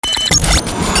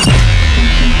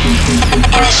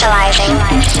Initializing.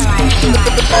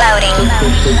 Loading.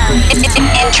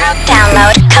 Intro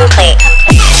download complete.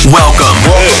 Welcome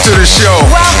to the show.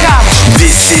 Welcome.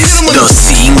 This is the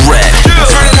Seeing Red. Turn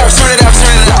it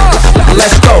up.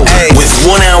 Let's go. With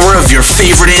 1 hour of your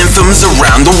favorite anthems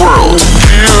around the world.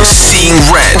 Seeing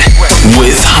Red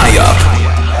with High Up.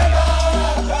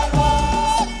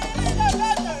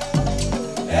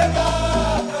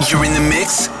 You're in the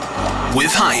mix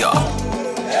with High Up.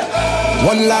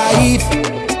 One life,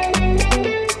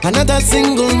 another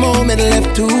single moment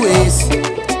left to waste.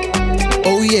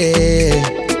 Oh yeah,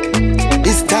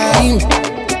 it's time.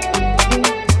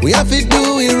 We have to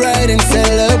do it right and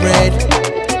celebrate.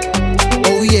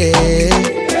 Oh yeah.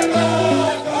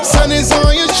 Sun is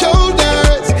on your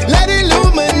shoulders, let it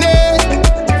illuminate.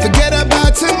 Forget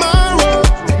about tomorrow,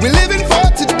 we're living for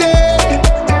today.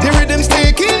 The rhythm's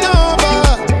taking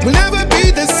over, we'll never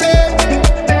be the same.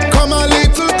 Come a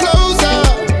little closer,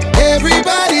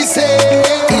 everybody say,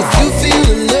 if you feel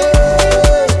the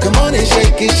love, come on and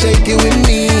shake it with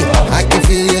me. I can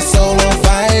feel your soul on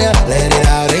fire, let it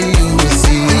out and you will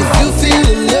see. If you feel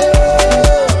the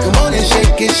love, come on and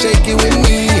shake it with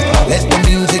me. Let the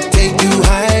music take you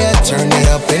higher, turn it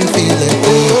up and feel it.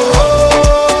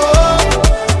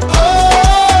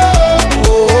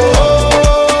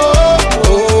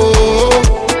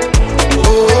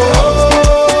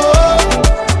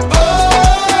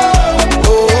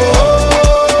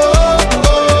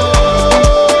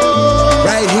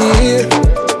 Right here,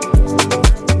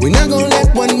 we're not gonna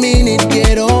let 1 minute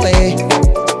get away.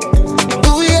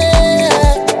 Oh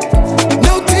yeah,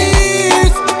 no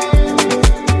tears.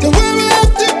 The world will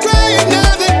have to cry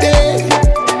another day.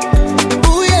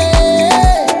 Oh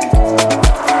yeah,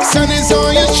 sun is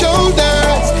on your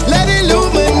shoulders, let it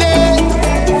illuminate.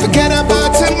 Forget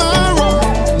about tomorrow,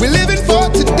 we're living for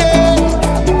today.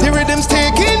 The rhythm's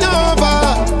taking over,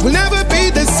 we'll never be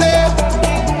the same.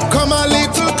 Come a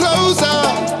little closer,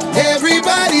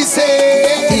 everybody say,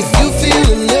 if you feel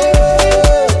the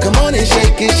love, come on and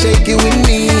shake it with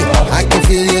me. I can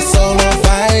feel your soul on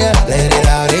fire, let it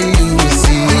out and you will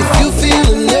see. If you feel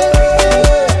the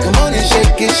love, come on and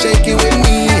shake it with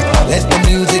me. Let the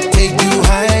music take you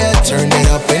higher, turn it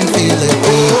up and feel it.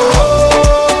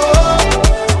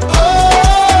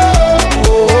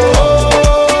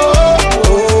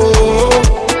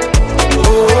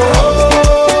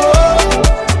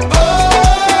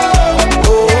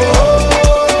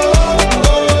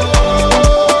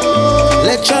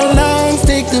 Let your lungs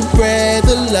take the breath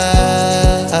of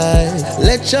life.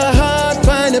 Let your heart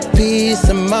find a peace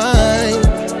of mind.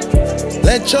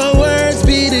 Let your words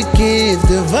be the gift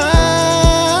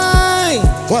divine.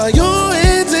 While your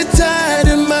hands are tied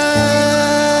in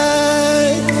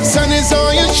mine. Sun is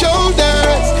on your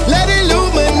shoulders, let it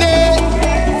illuminate.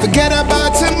 Forget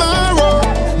about tomorrow,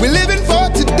 we're living for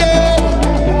today.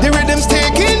 The rhythm's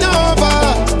taking over,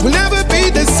 we'll never be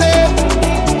the same.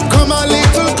 Come a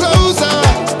little closer,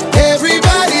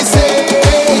 everybody say,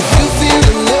 if you feel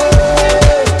the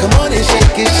love, come on and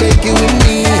shake it with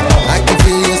me. I can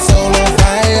feel your soul on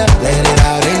fire, let it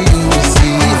out and you will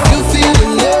see. If you feel the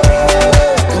love,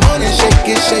 come on and shake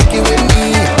it with me.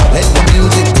 Let the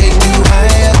music take you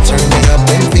higher, turn it up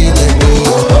and feel it.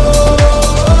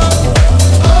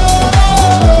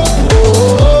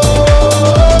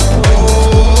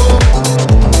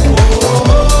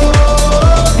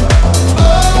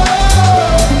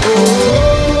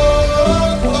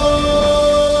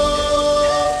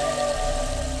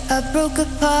 I broke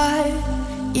apart,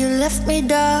 you left me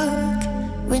dark,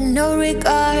 with no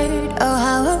regard of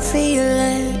how I'm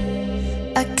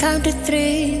feeling. I counted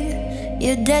 3,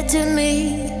 you're dead to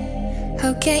me.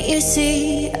 How can't you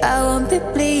see I won't be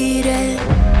bleeding?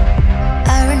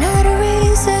 I ran out of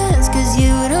reasons, cause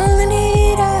you would only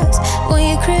need us when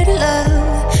you created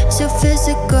love, so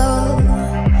physical.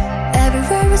 Every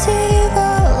word was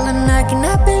evil, and I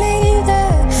cannot believe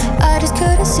that. I just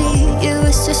couldn't see you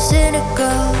were so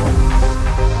cynical.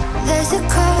 There's a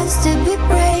cost to be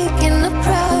breaking the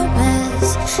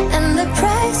promise, and the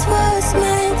price was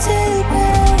meant to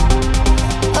pay.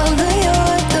 Although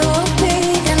you're the one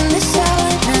beating the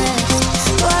sadness,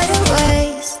 what a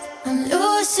waste. I'm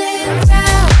losing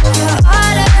ground, you're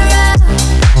all around.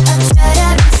 I tried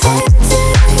everything to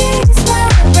ease my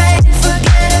brain.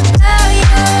 Forget about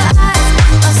your eyes,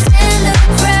 lost in the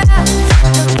crowd,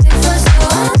 looking for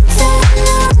someone to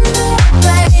know the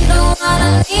way. Don't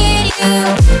wanna need you.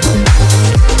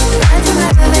 I'm from my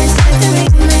promise, like the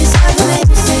remix of a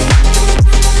mistake.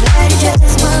 But you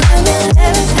just wanna be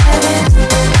living heaven.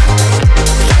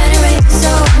 Can't erase,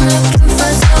 so I'm looking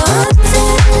for someone to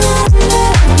know the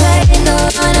way.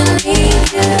 Don't wanna need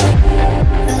you.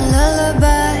 A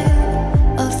lullaby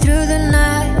of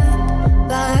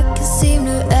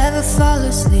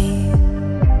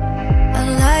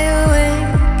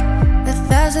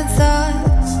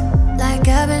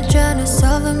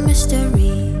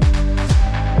mystery.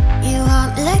 You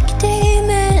haunt me like a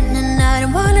demon, and I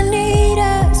don't wanna need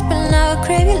us, but now I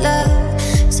crave your love,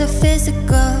 so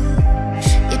physical.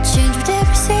 You change with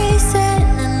every season,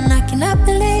 and I cannot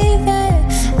believe it.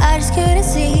 I just couldn't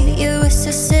see you were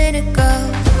so cynical.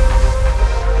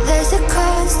 There's a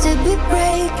cost to be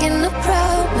breaking the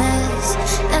promise,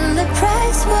 and the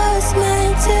price was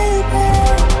meant to pay.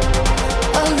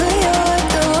 Although you're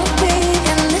the one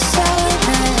being the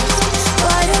sadness,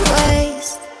 what a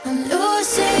waste. I'm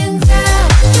losing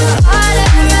ground, you're all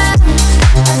around.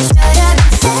 I tried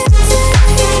everything to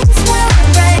ease my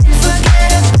brain,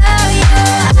 forget about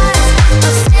your eyes.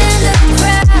 Lost in the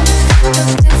crowd,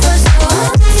 looking for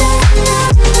something I'm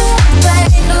not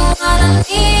right. No, I don't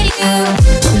need you.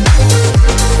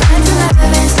 Right from my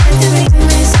heavens, like the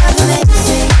remix of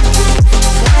amazing.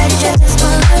 Why did you just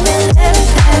want to live in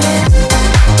heaven?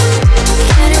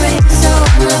 Can't erase, so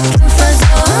I'm looking for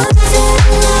something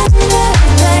I'm not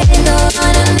right. No, I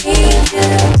don't need you.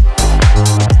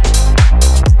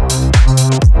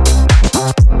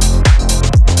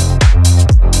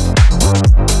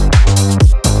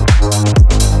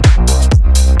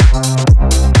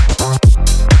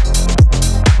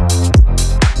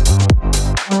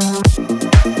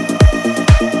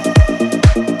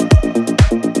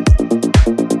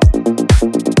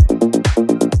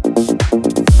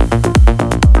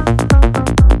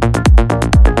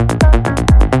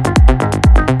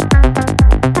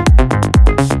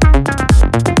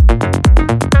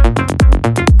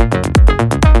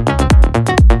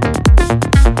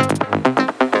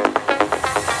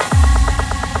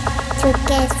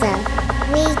 Together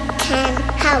we can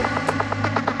help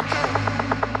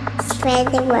spread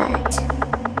the word.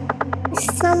 Is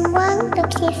someone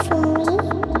looking for me?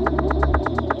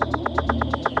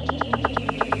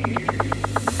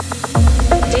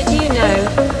 Did you know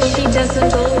she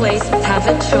doesn't always have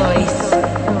a choice?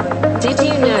 Did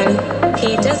you know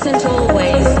he doesn't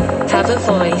always have a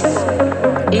voice?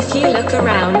 If you look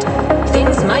around,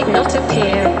 things might not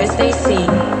appear as they seem.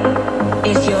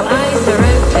 If your eyes are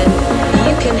open,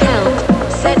 you can help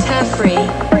set her free.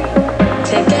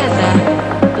 Together,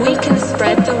 we can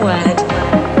spread the word.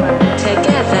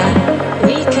 Together,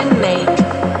 we can make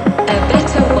a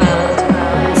better world.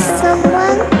 Is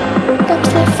someone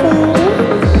looking for me?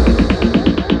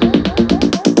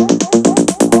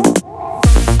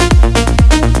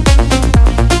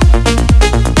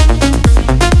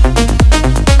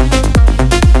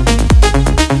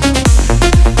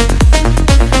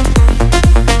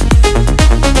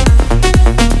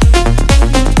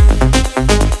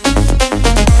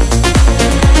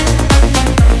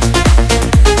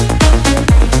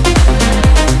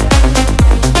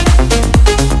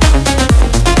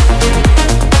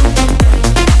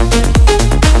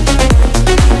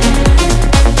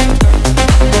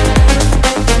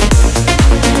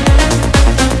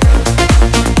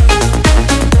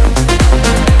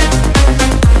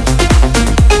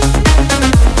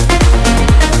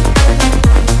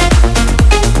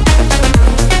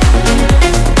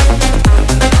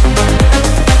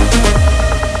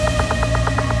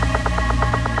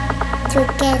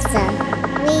 Together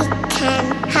we can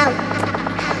help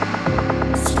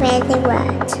spread the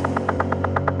word.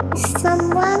 Is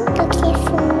someone looking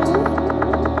for me?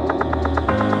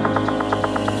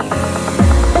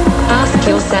 Ask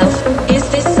yourself, is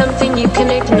this something you can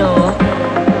ignore?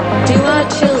 Do our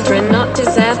children not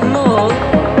deserve more?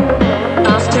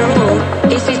 After all,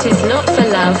 if it is not for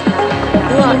love,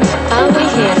 what are we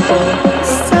here for?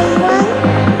 Is someone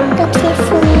looking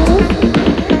for me?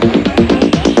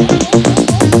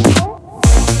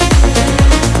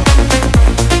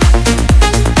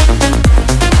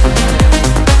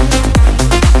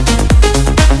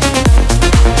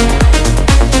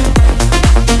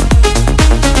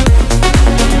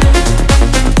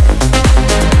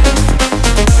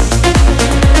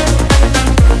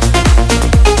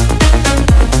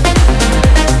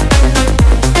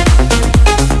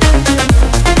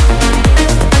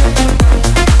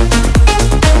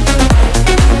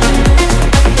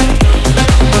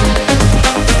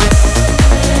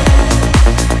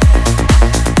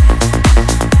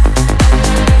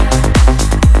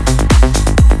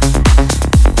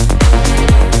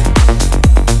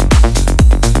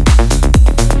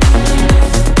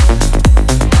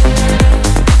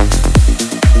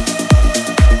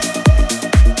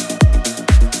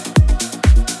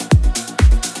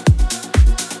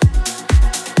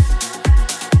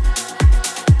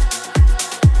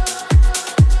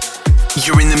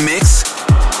 You're in the mix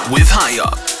with High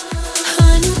Up.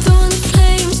 Running through the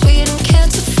flames, we don't care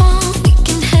to fall. We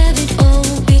can have it all,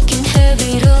 we can have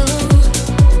it all.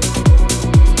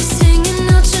 Singing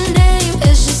out your name.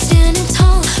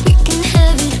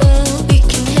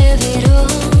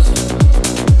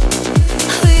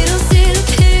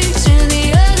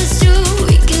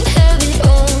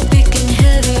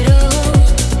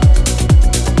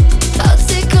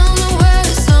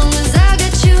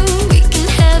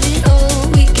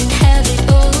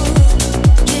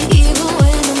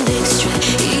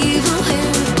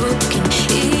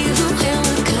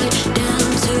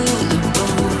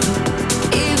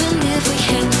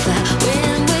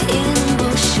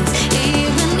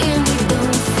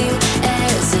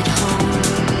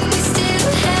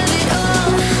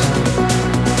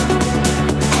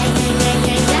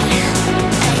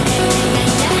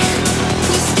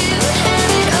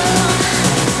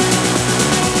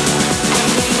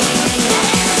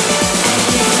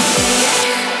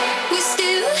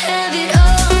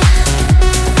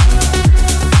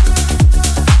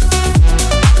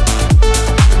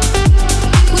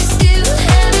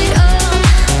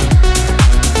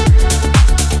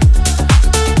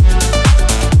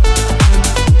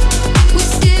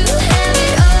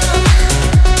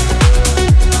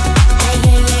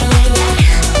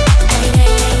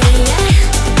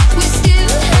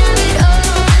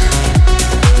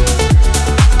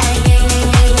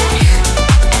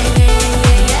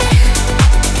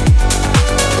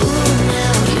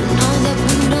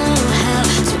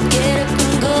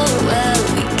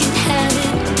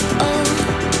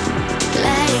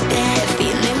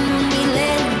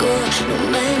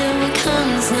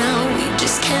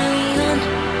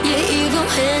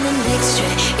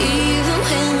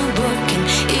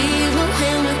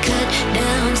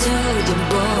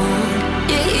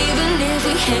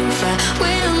 burning fire.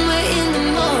 When we're in the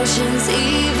motions,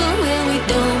 even when we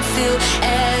don't feel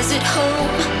as at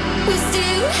home, we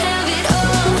still have it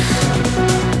all.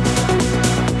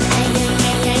 Ay, ay,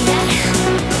 ay, ay, ay.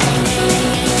 Ay, ay, ay,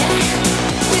 ay, ay.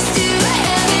 We still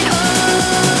have it all.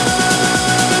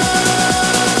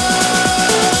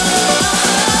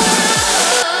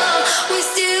 We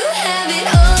still have it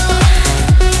all.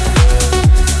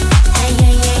 Ay,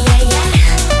 ay, ay, ay, ay.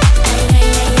 Ay, ay,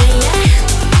 ay, ay, ay.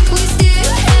 We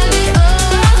still have it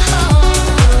all.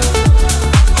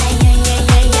 Ay, ay, ay,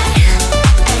 ay, ay.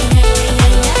 Ay, ay, ay,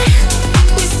 ay, ay.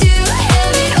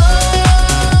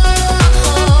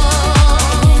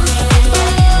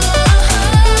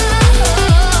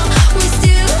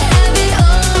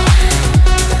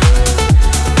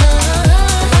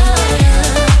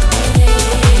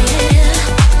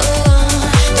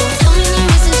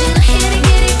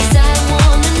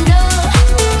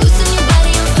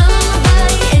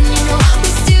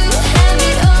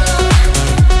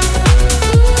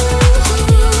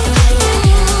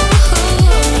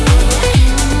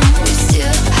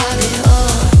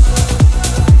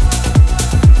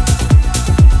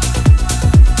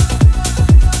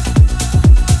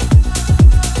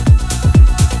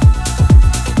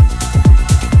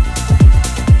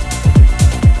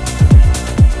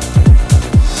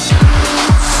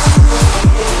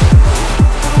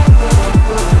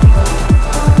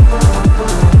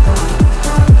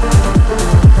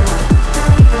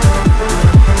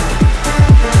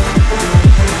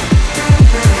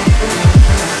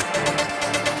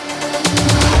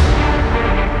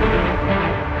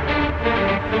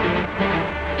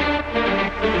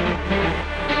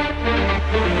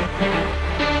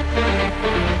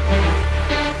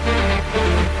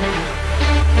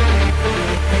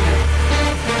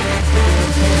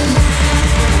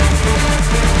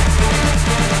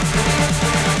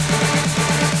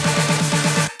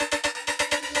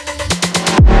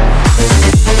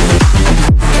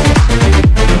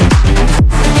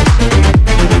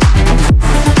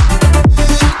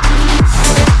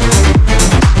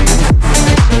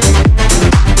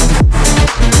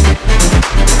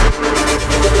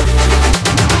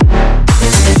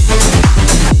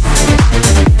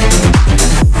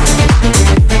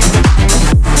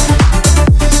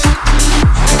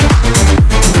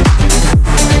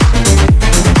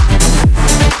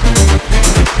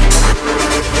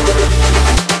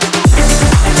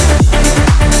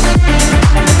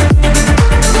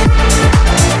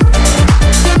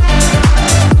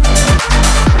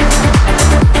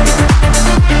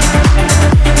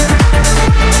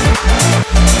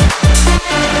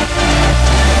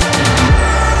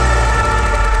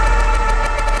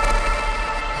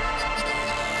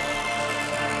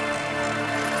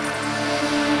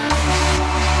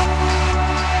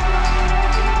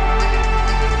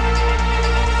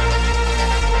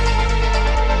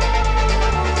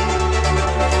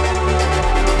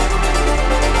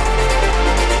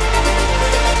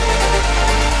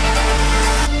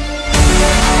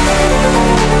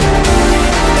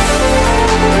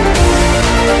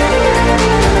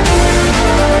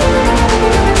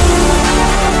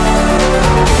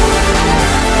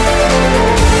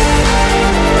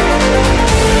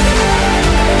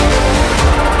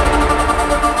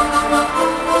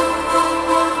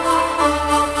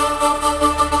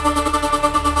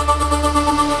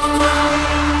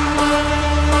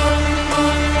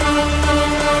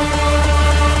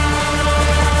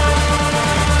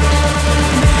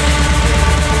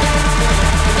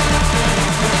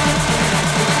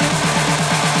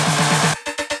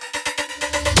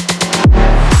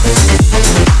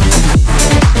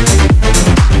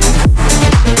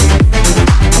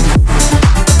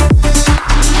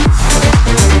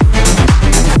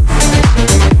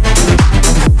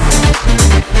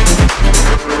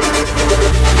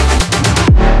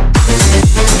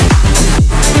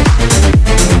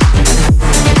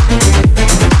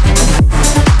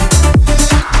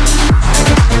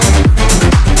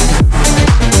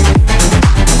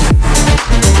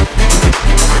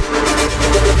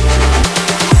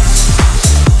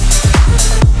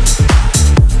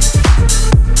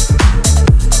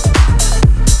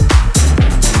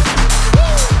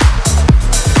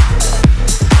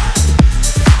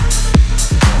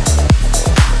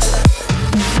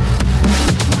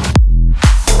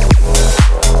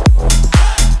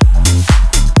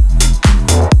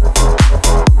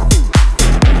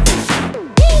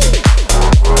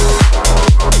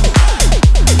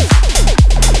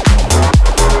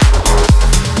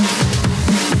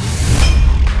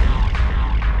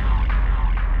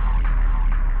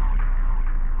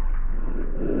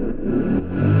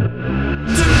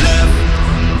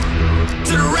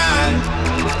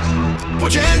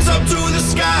 up to the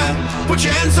sky. Put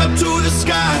your hands up to the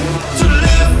sky. To the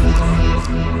left,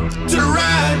 to the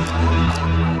right.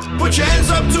 Put your hands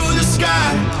up to the sky.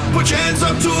 Put your hands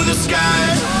up to the sky.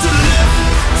 To the left,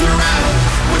 to the right.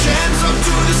 Put your hands up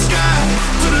to the sky.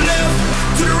 To the left,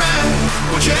 to the right.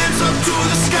 Put your hands up to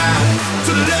the sky.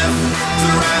 To the left, to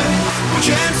the right. Put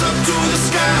your hands up to the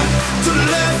sky. To the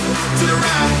left, to the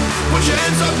right. Put your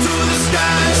hands up to the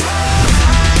sky.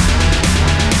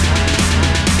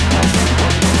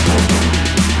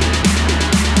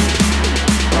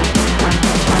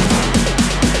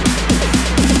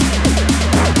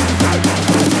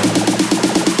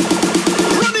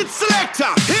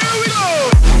 Here we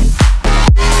go!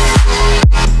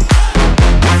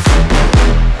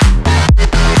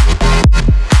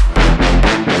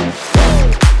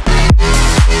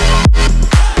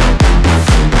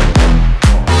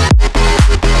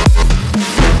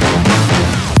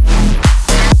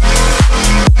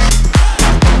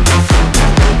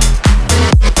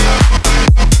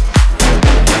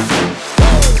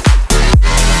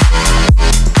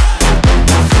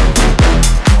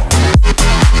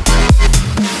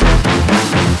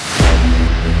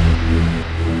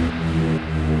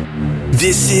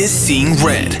 This is Seeing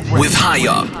Red with High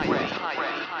Up. To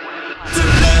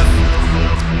the left,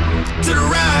 to the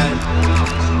right.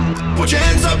 Put your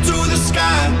hands up to the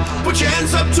sky. Put your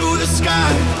hands up to the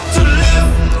sky. To the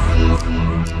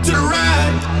left, to the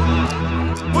right.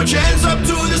 Put your hands up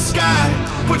to the sky.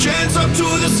 Put your hands up to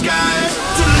the sky.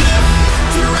 To the left,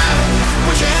 to the right.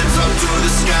 Put your hands up to the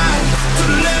sky. To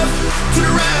the left, to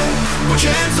the right. Put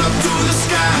your hands up to the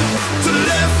sky. To the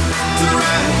left, to the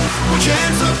right. Put your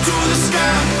hands up to the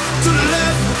sky. To the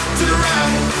left, to the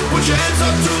right. Put your hands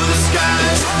up to the sky.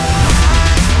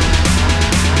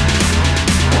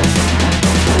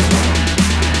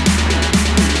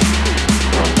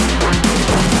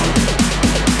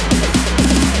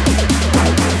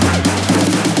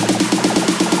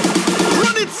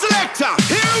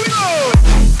 Here we go!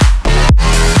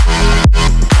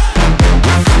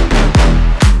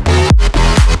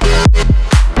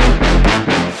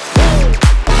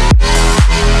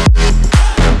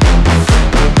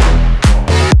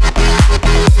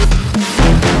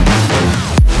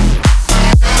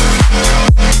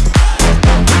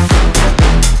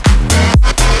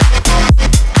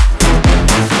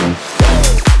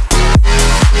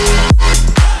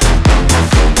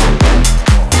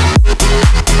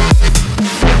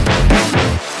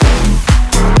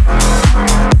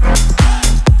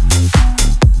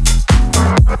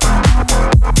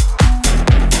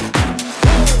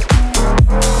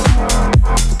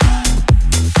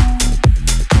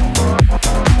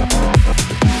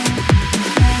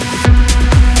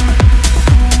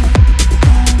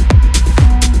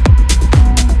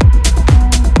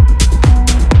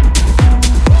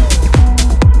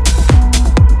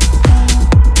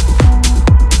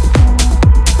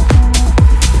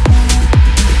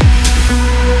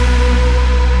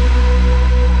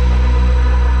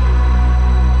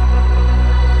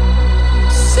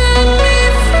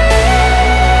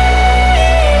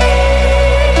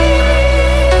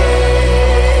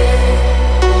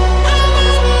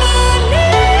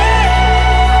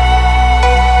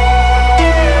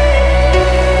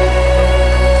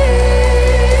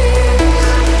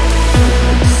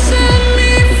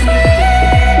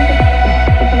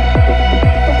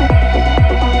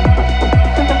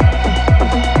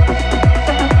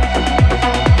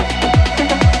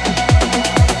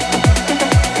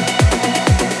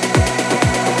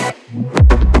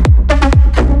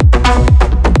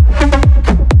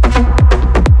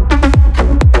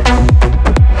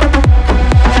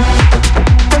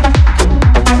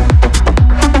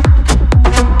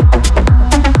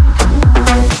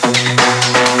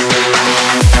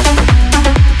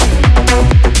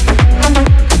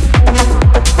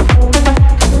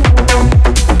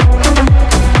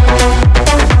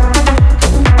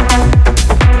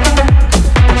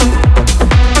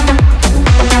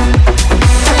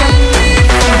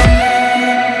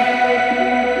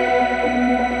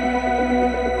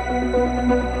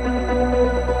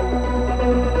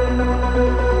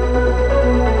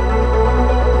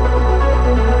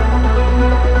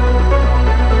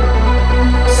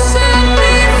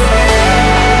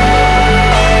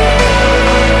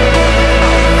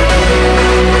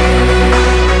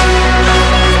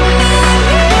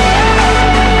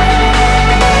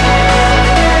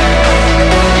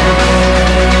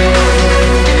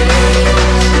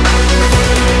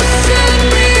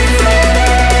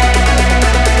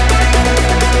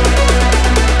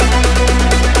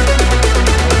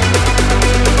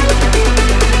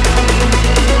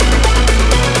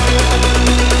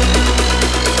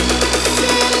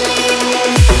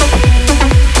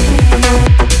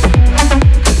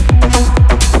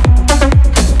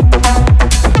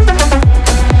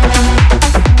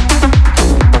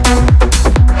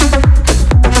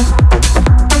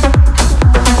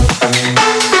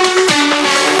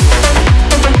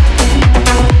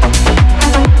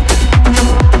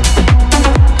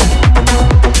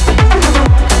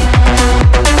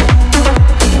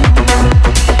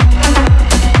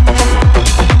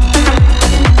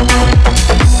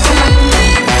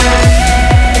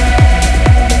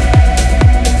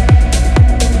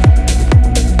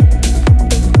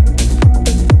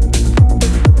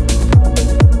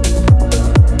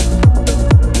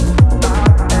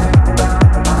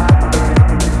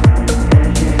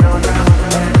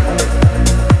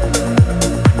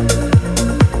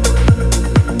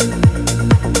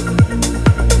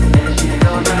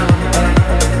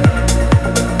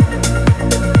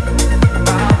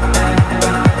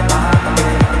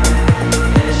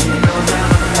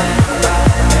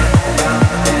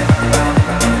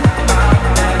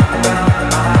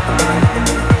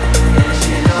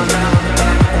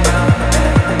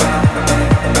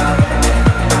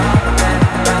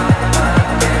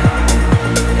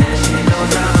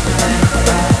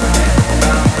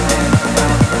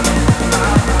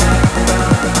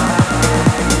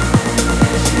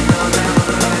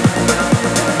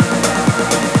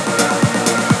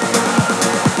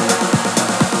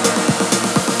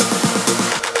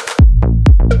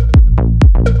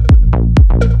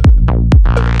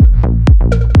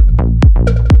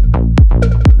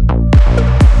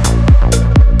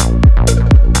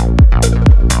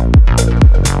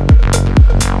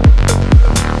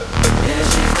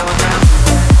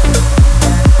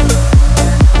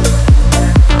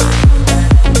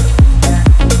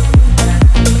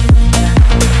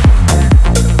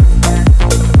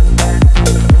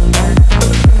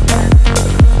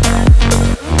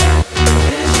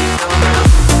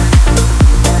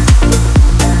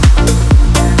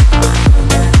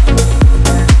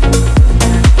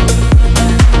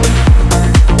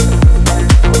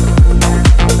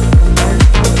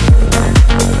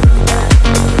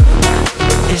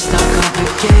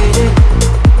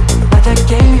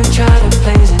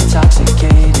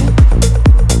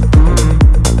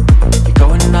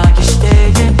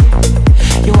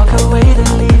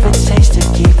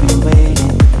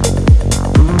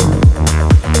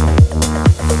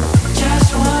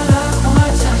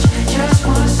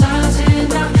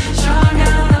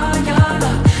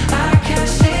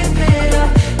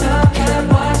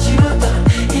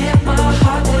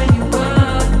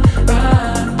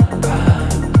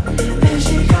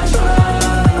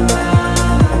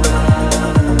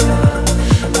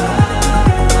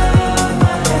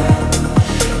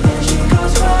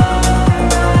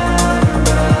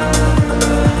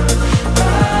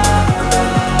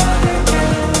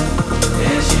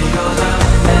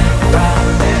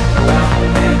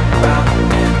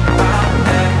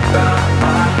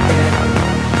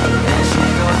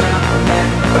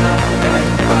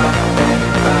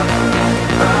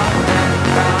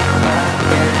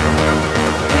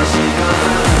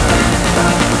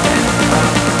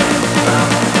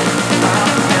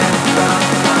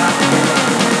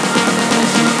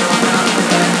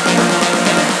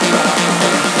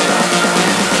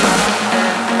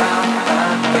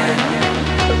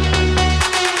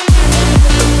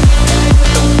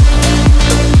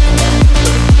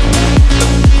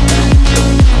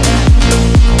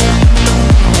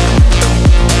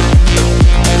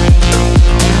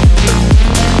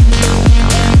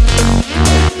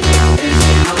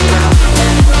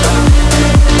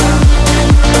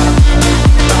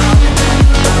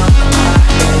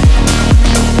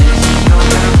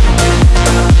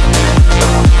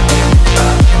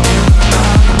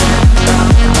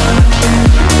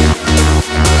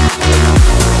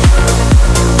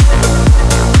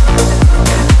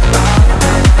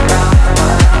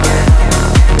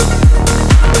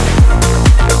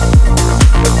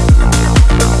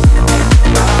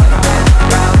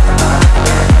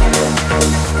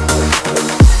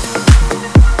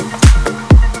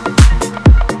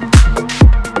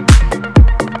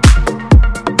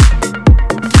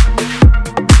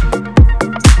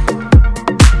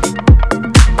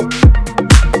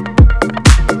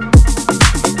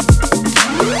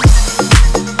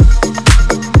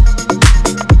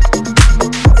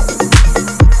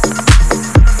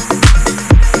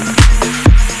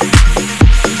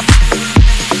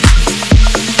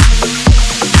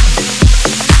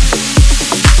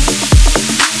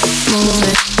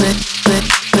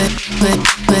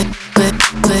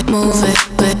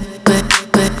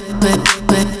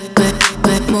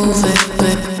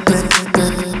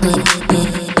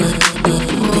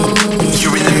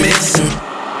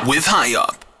 high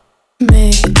up. Me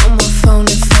on my phone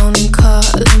and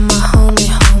calling my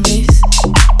homies.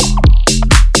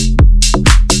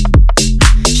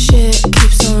 Shit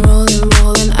keeps on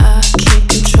rolling, I can't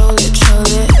control it.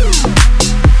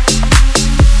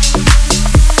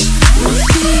 My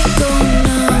feet go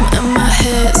numb and my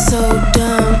head so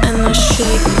dumb, and I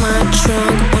shake my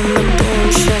trunk when the boom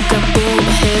shaka boom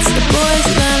hits. The boys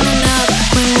lining up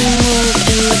when we move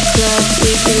in the club,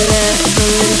 we be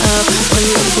leveling up when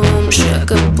the boom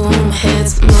shaka boom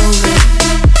hits. Move it.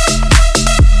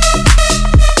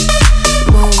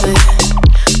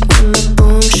 When the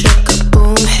boom shaka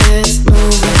boom hits.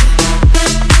 Move it.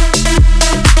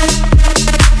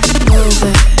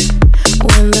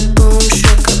 When the boom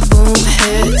shaka boom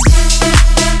hits.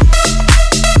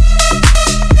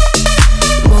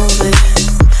 Move it.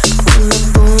 When the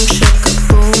boom shaka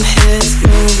boom hits.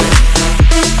 Move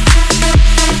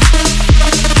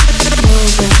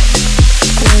it.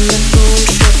 When the boom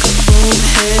shaka boom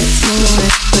hits. Move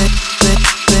it.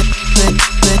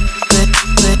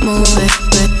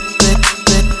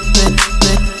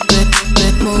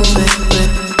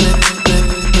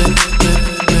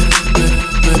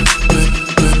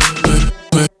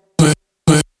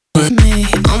 Me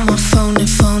on my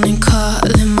phone and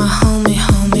calling my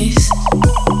homies.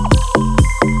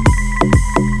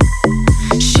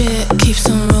 Shit keeps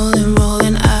on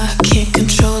rolling, I can't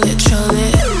control it.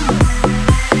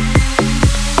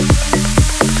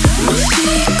 My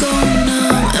feet go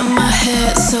numb and my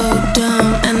head so dumb,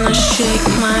 and I shake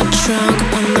my trunk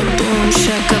when the boom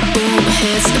shaka boom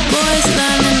hits. The boys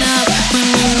lining up when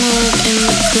we move in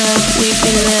the club, we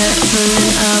be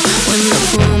leveling up when the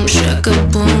boom shaka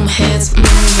boom hits. Move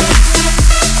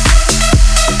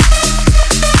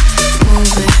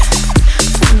it.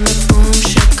 When the boom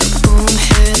shaka boom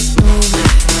hits. Move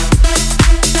it.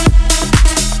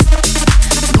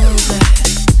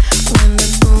 When the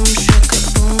boom shaka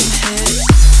boom hits.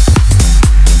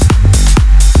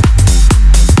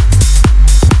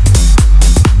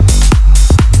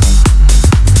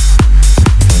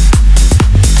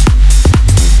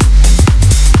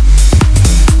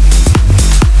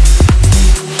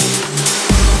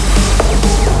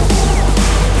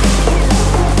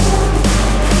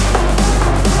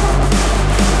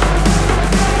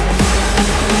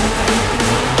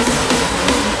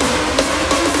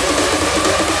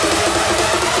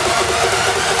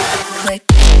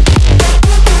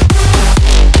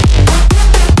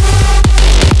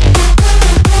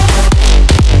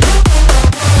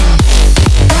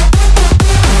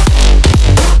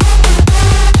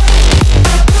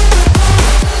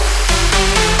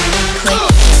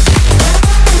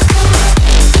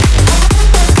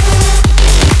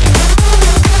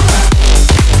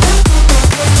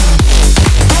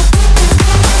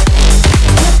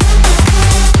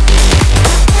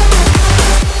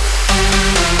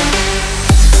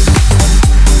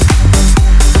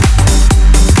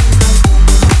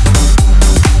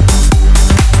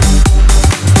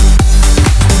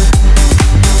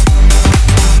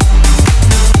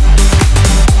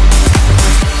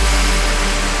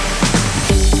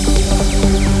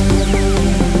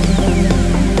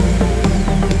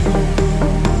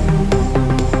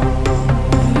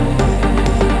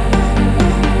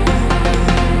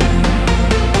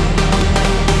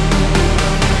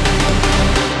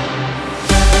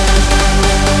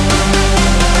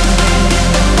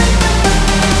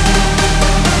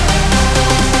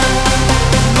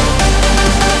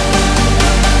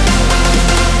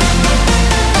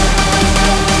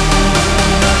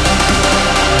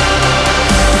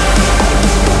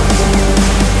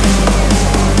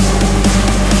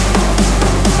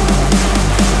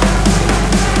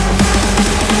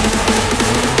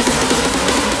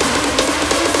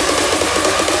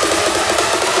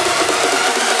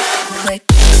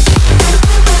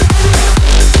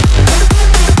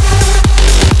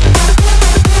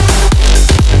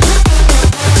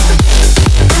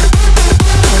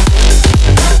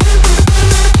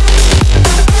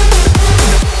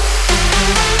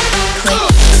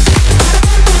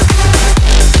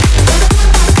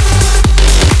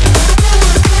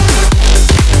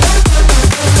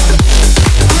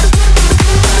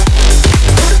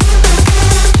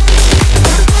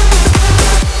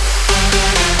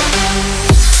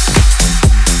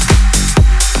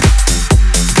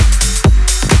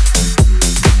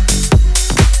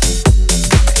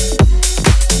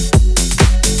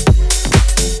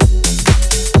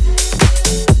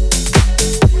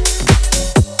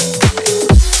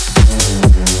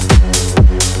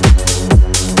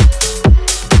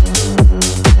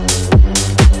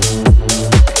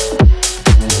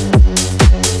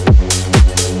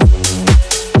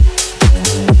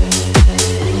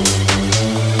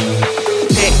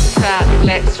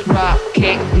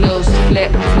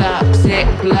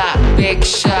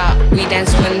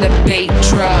 beat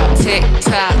drop. Tick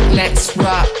tock, let's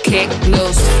rock. Kick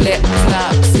loose, flip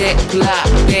flop, zip lock,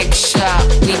 big shot.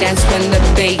 We dance when the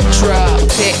beat drop.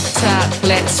 Tick tock,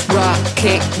 let's rock.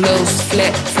 Kick loose,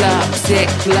 flip flop, zip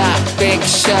lock, big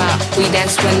shot. We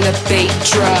dance when the beat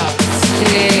drop.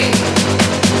 Tick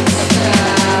tock.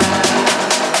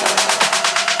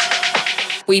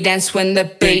 We dance when the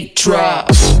beat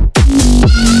drops.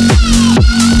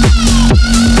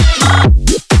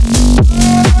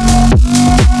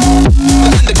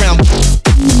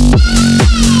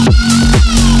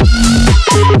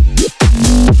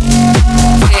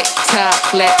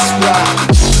 Let's rock.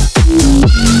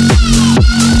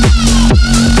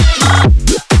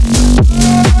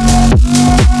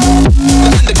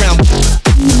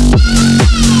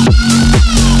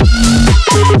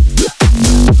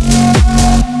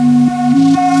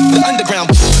 The underground.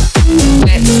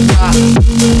 Let's rock.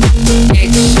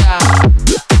 Big shot.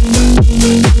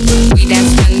 We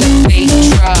dance when the beat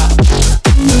drop.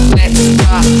 Let's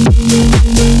rock.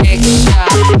 Big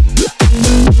shot.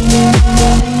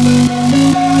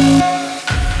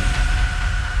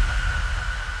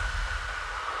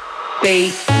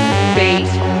 Bass, bass,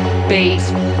 bass,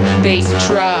 bass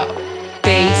drop.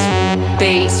 Bass,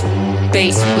 bass,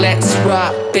 bass, let's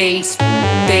rock. Bass,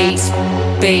 bass,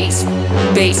 bass,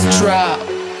 bass drop.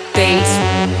 Bass,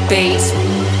 bass,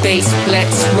 bass,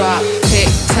 let's rock. Tick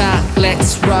tock,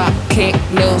 let's rock. Kick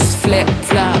loose, flip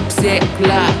flop, zip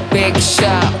lock, big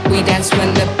shot. We dance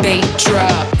when the beat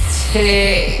drops.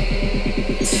 Tick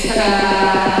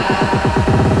tock.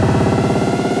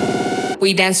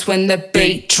 We dance when the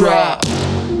beat drop.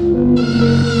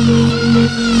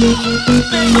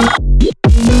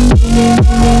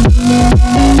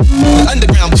 The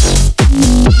underground.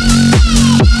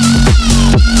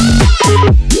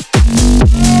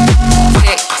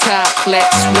 Tick tock,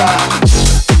 let's rock.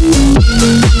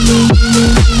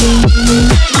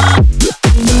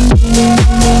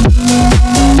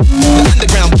 The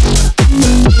underground.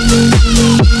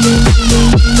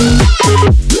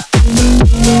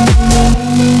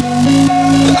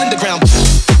 The underground.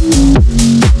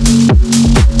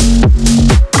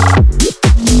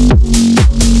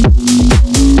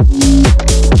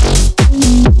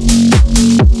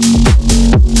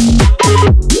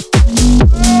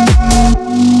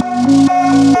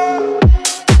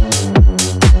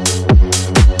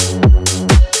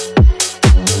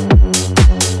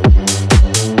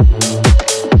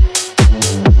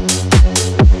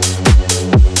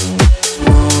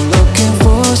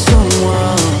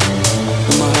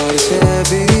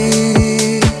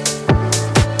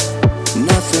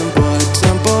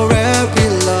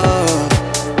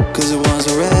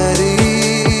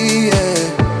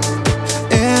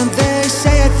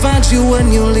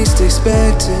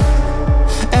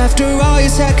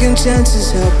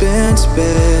 Chances have been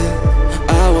spent.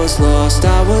 I was lost,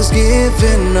 I was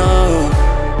giving up,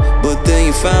 but then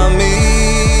you found me,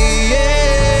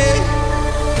 yeah.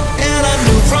 And I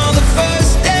knew from the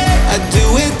first day I'd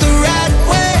do it the right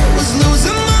way. Was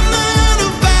losing my mind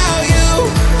about you,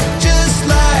 just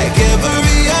like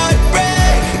every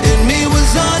heartbreak in me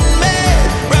was unmade.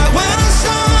 Right when I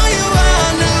saw you,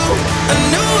 I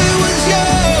knew it was you.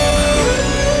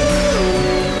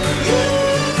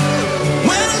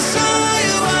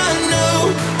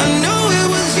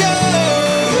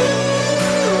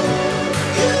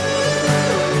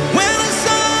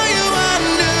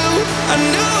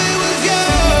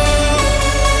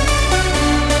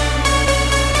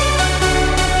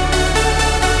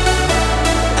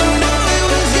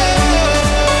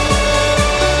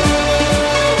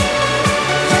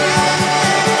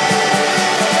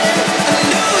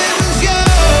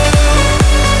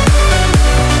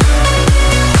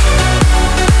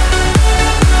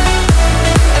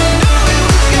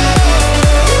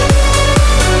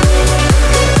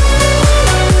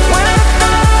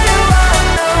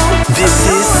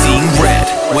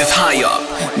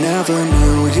 Never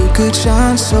knew you could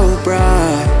shine so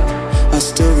bright. I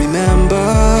still remember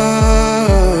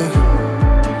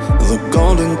the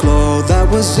golden glow that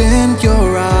was in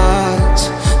your eyes,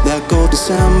 that cold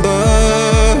December.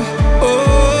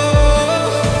 Oh,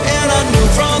 and I knew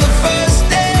from the first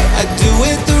day I'd do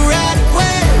it the right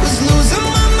way. Was losing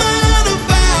my mind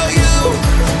about you,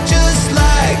 just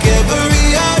like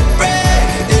every heartbreak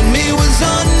in me was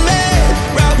unmade.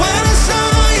 Right when I saw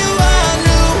you,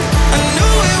 I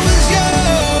knew it was you.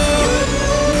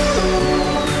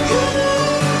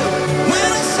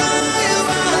 When I saw you,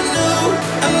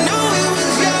 I knew it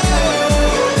was you.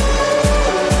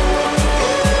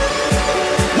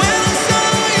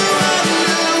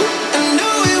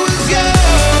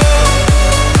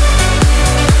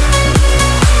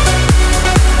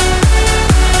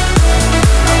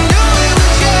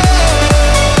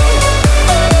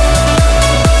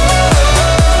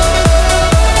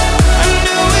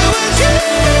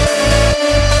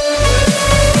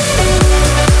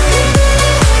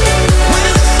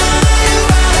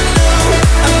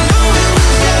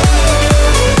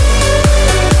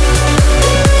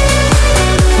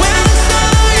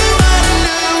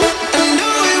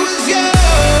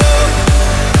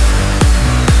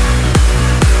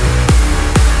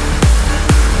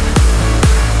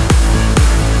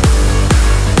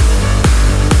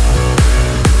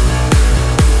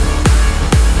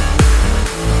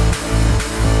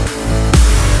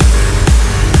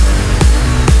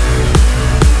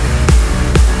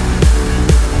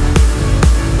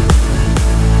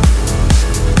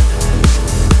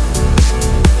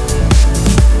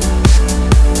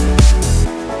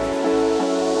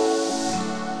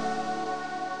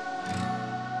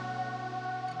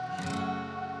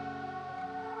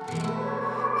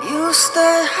 You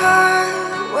stay high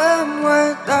when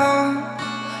we're down.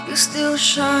 You still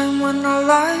shine when the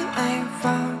light ain't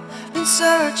found. Been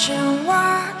searching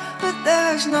wide, but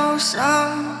there's no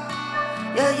sound.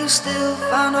 Yeah, you still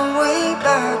find a way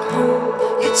back home.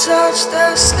 You touch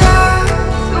the sky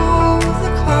through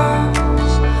the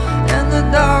clouds, and the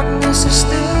darkness is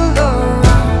still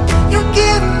around. You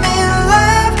give me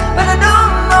life, but I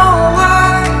don't know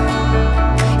why.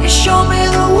 You show me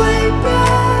the way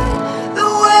back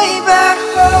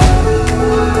home.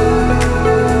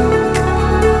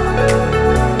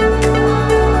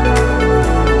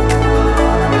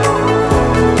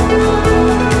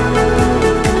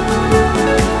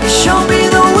 Show me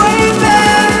the way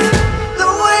back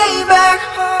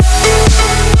home.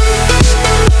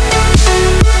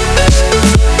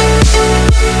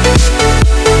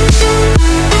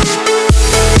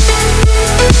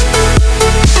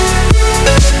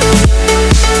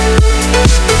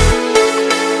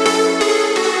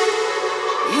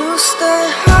 You stay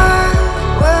high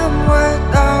when we're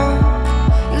down.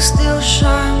 You still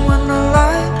shine when the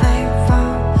light ain't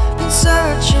found. Been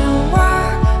searching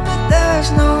wide, but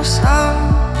there's no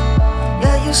sound.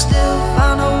 Yeah, you still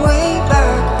find a way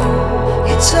back home.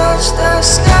 You touch the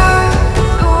sky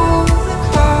through the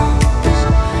clouds,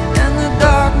 and the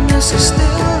darkness is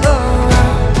still around.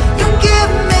 You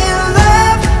give me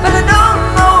love, but I don't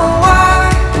know why.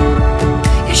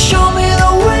 You show me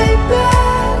the way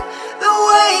back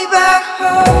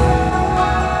home.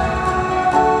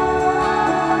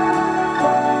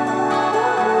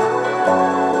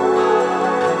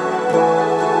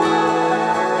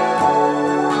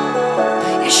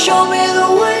 You show me the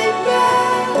way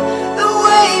back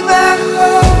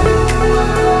home.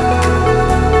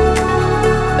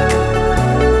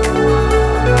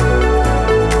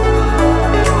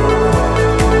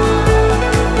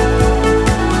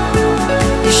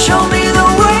 You show me the way back home. Show me the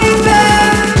way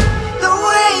back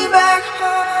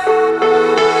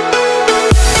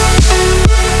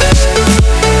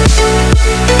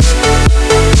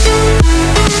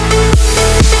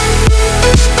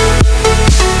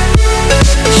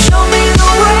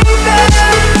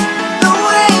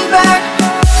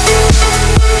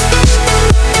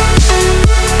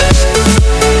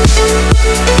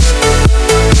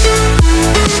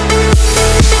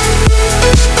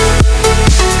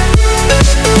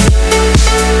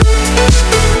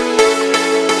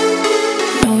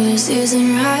No, this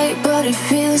isn't right, but it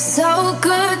feels so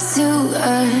good to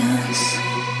us.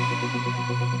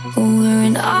 We're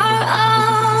in our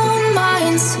own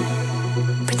minds,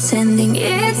 pretending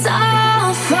it's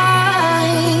all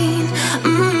fine.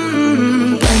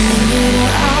 Blending it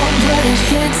out, but it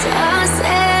hits us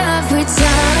every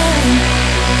time.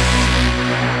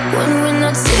 When we're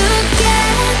not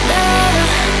together,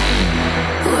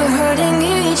 we're hurting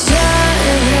each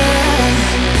other.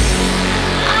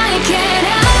 I can't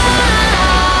hide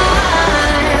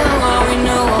what we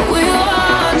know what we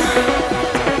want.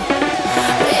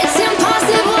 It's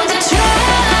impossible to try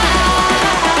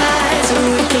to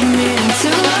recommit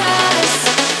to us.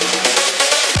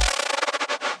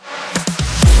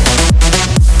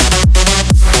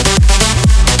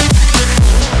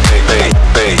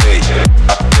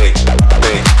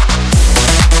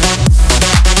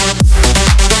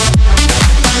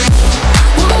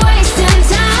 We're wasting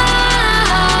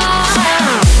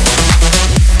time.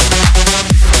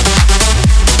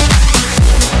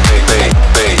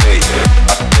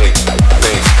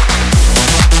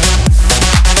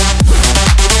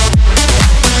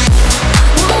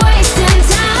 We're wasting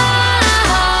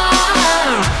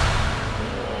time.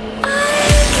 I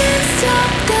can't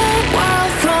stop the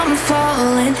world from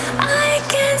falling. I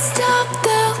can't stop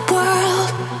the world.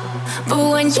 But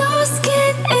when your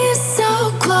skin is so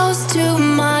close to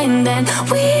mine, then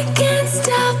we can't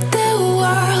stop the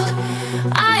world.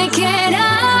 I can't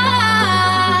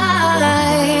hide.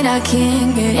 I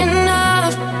can't get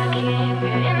enough.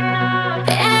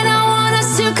 And I want us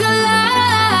to collide.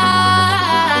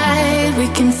 We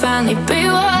can finally be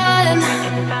one.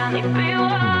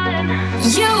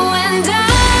 You and I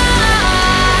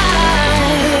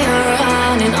are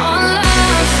running on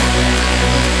love.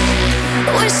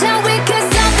 Wish that we could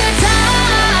stop the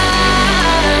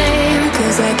time,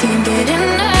 'cause I can't get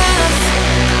enough.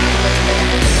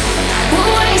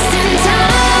 We're wasting time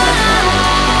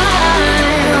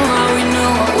while we know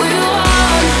what we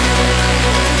want.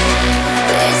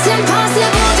 It's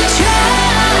impossible to try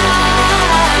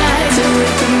to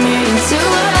recommit to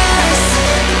us.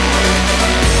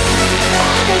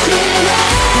 I can't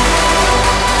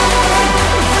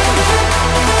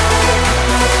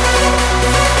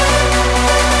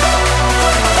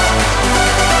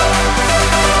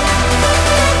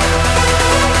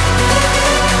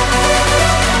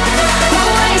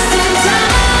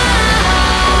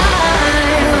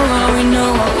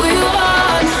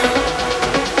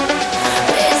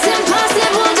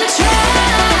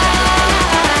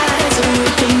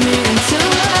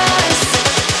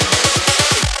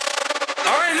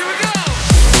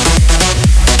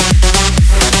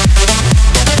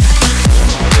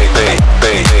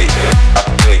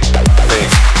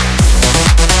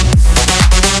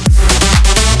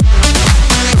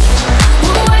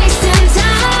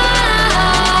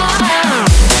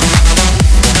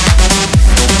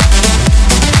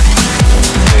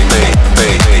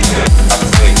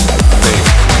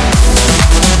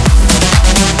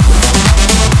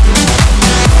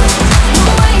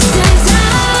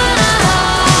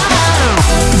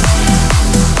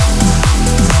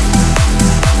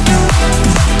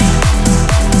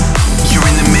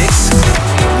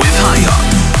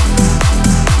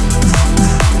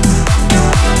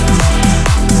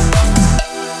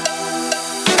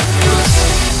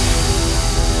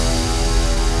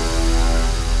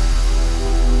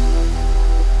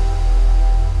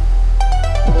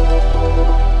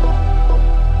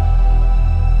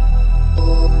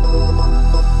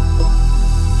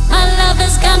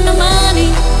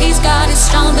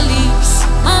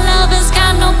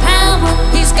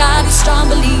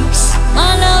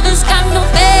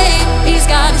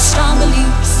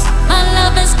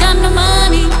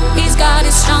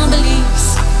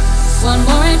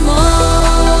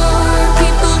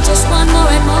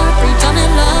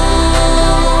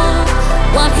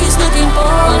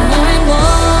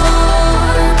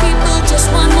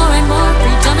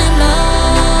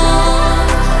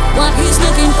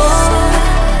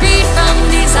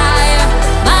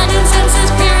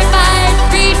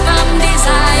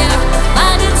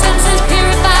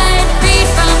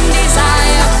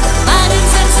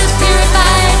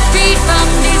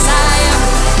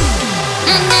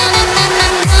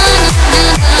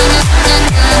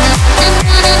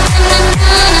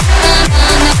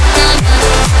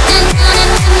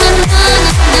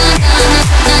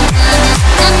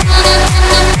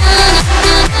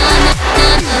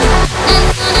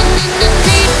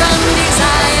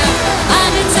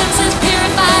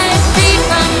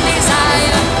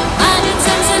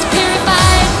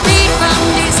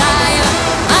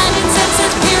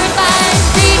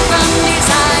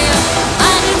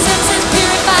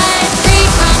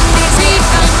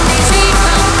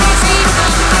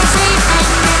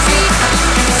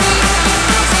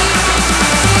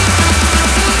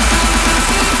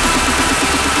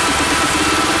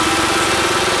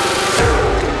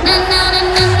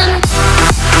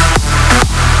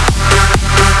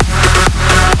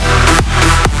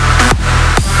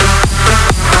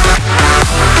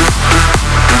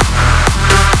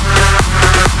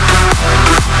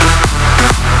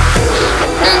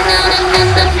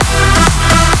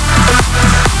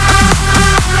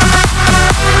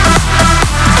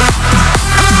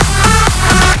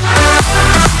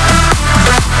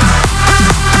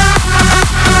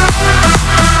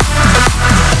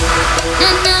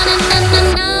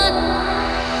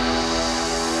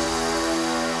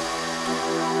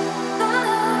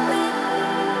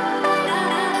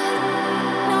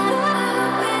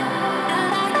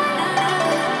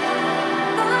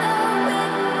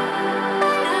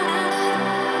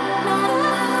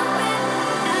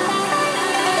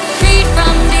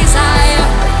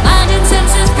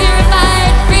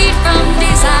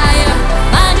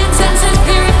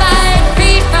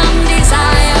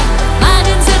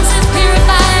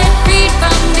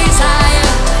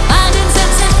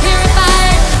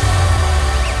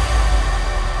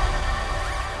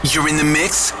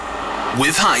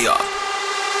Maya.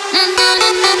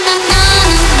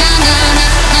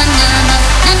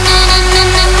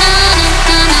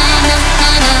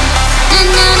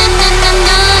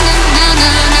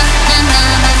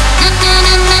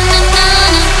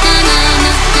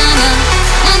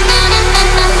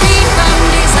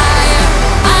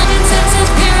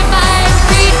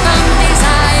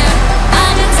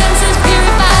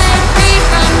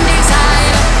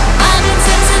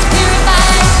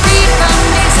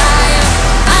 Desire,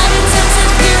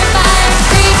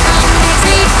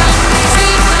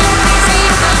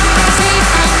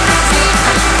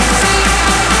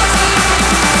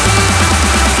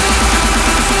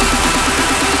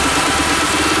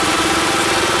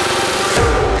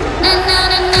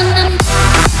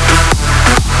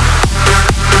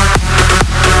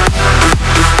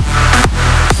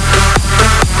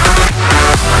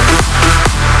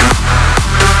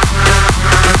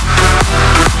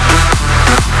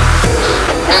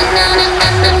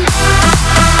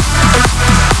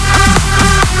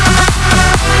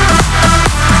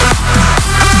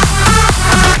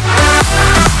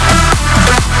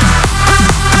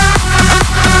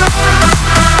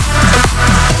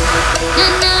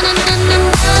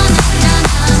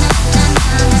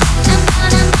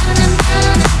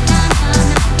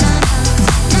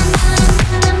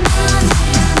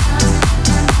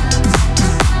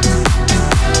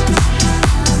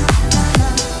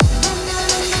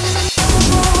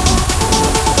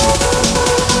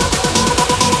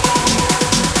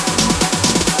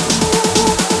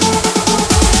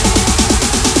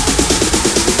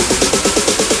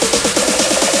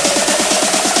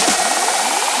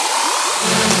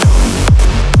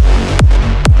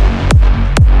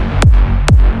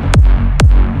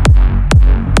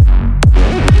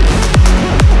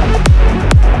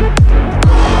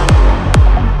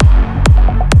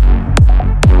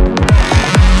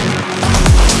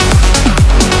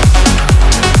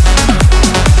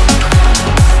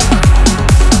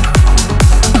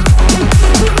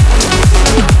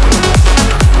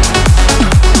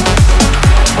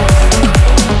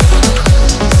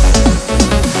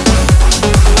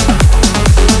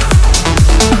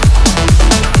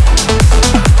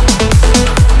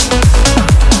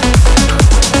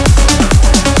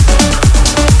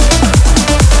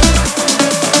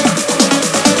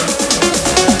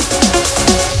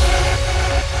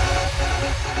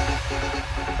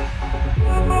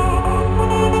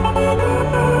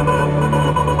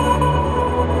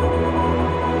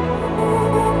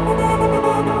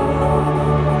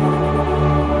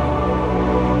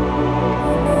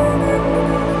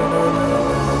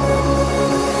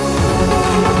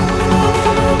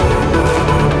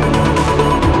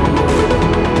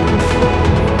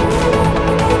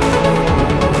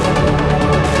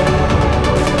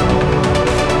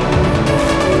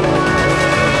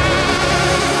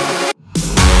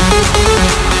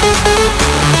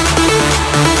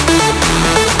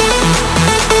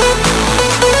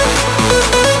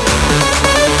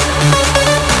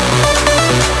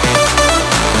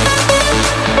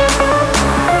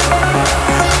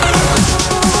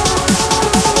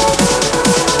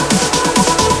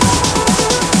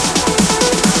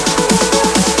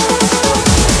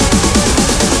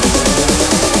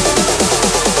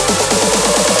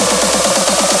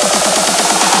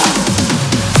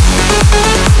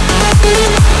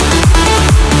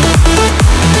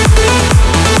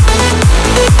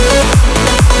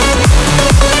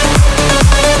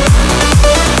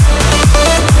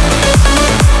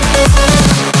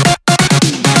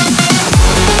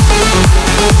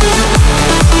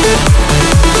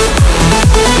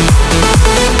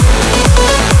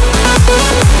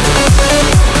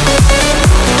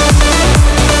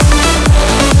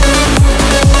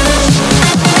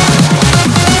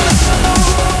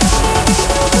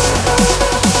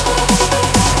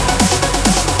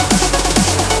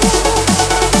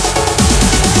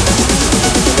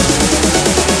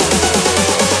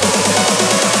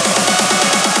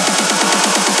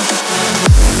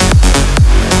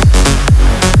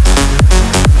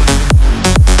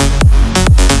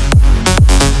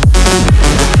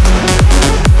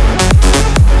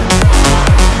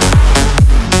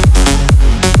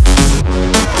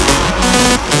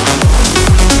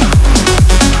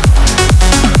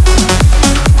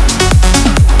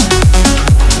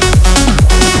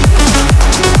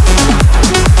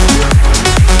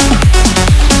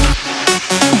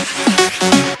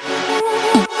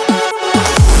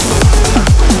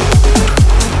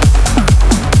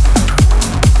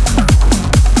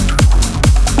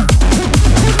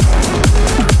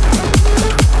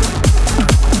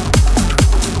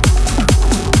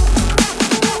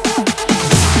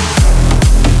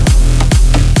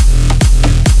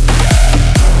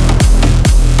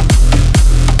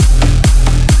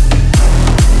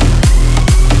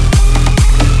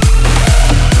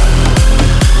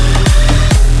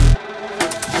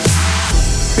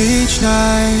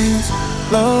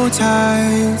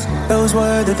 tides, those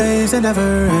were the days that never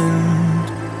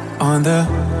end. On the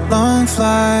long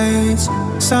flights,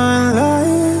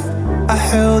 sunlight, I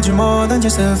held you more than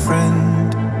just a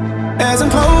friend. As I'm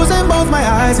closing both my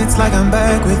eyes, it's like I'm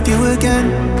back with you again.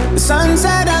 The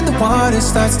sunset and the water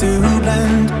starts to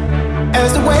blend.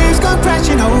 As the waves go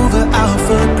crashing over our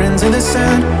footprints in the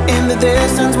sand. In the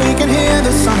distance we can hear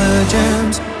the summer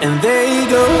jams. And they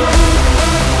go.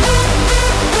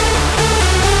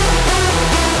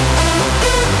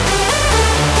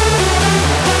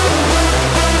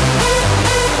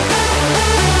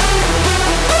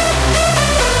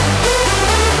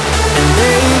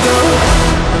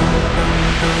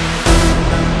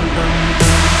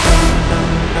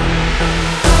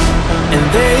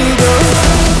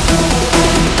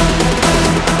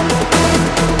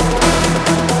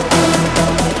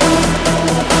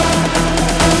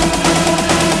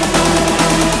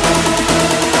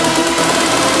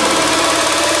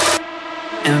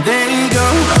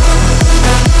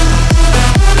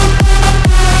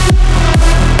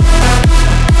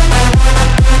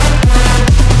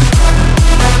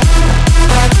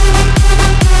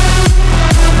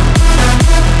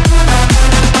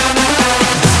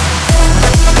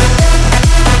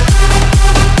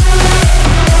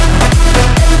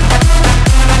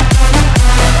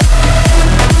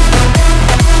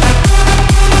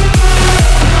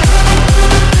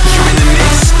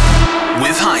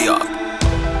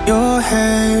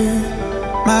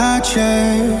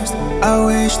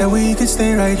 That we could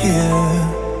stay right here.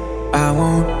 I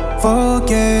won't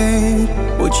forget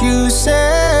what you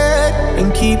said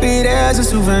and keep it as a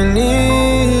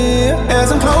souvenir.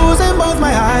 As I'm closing both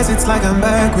my eyes, it's like I'm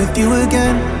back with you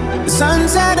again. The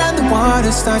sunset and the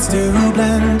water starts to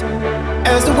blend.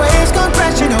 As the waves come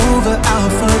crashing over our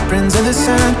footprints in the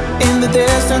sand. In the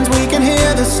distance we can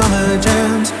hear the summer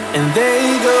jams. And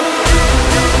they go.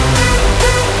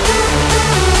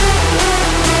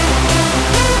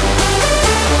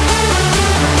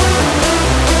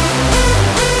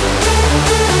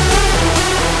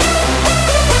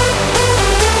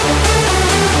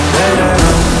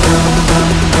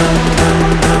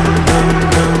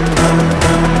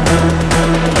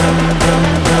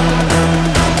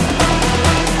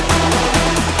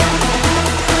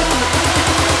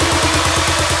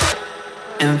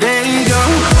 And there you go.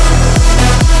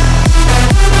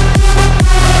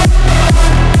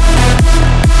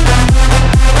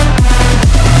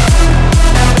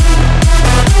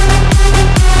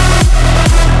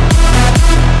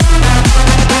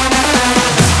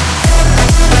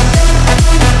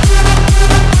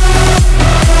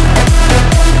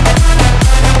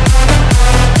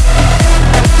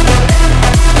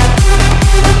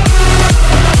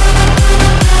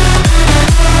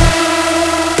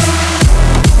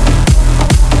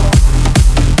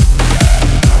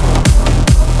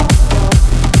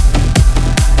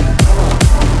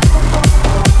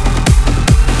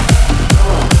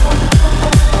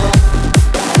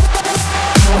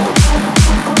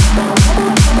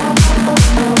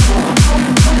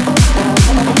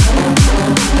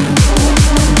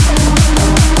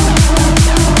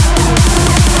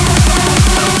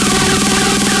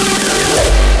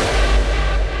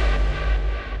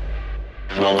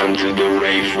 Welcome to the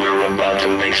rave, we're about to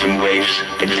make some waves.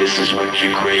 If this is what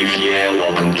you crave, yeah,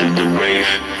 welcome to the rave.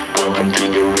 Welcome to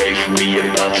the rave, we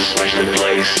about to smash the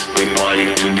place. We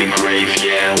party to the grave,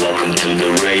 yeah, welcome to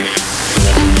the rave.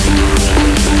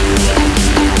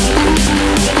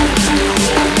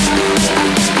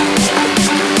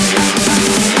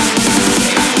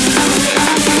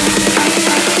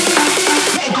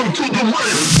 Welcome to the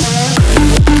rave.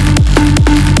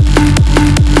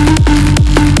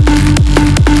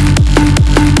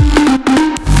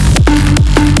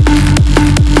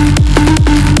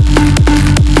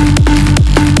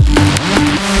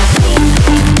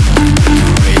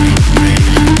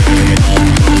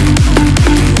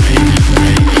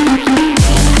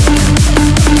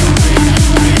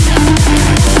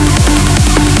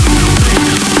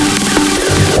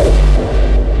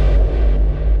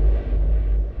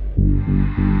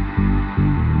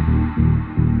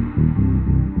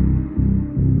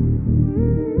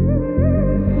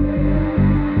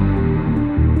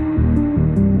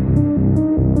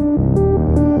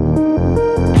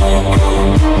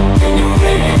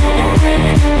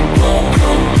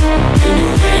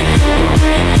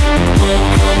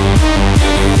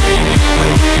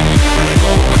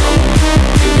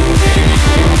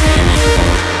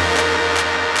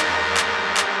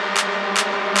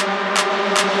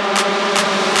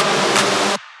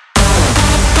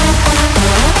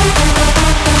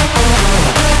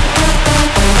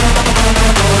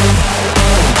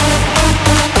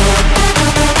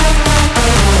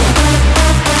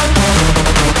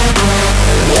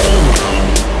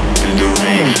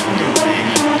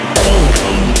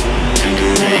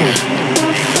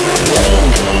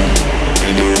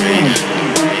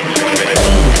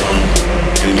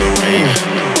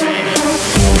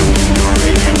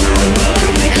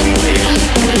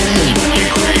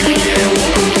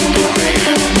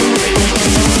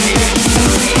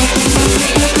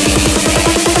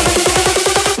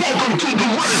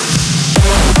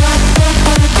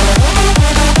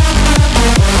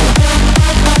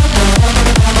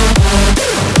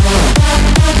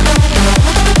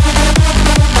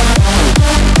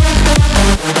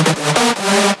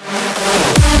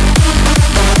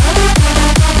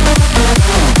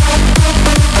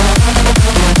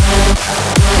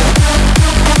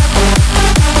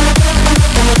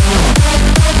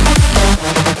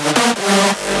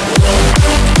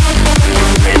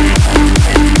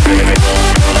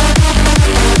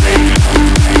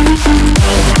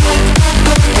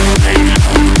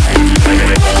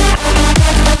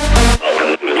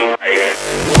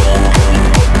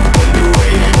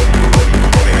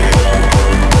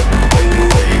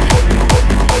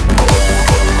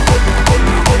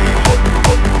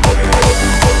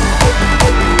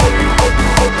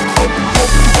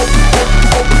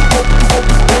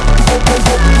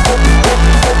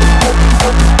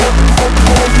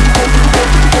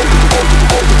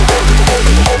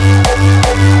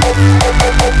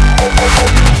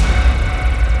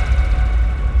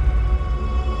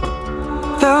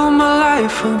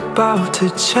 life about to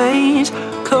change.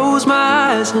 Closed my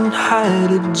eyes and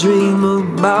had a dream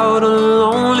about a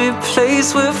lonely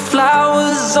place where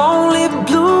flowers only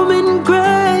bloom in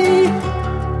gray.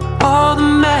 All the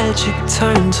magic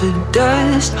turned to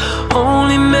dust,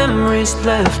 only memories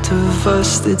left of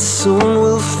us that soon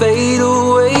will fade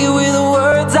away with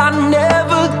words I never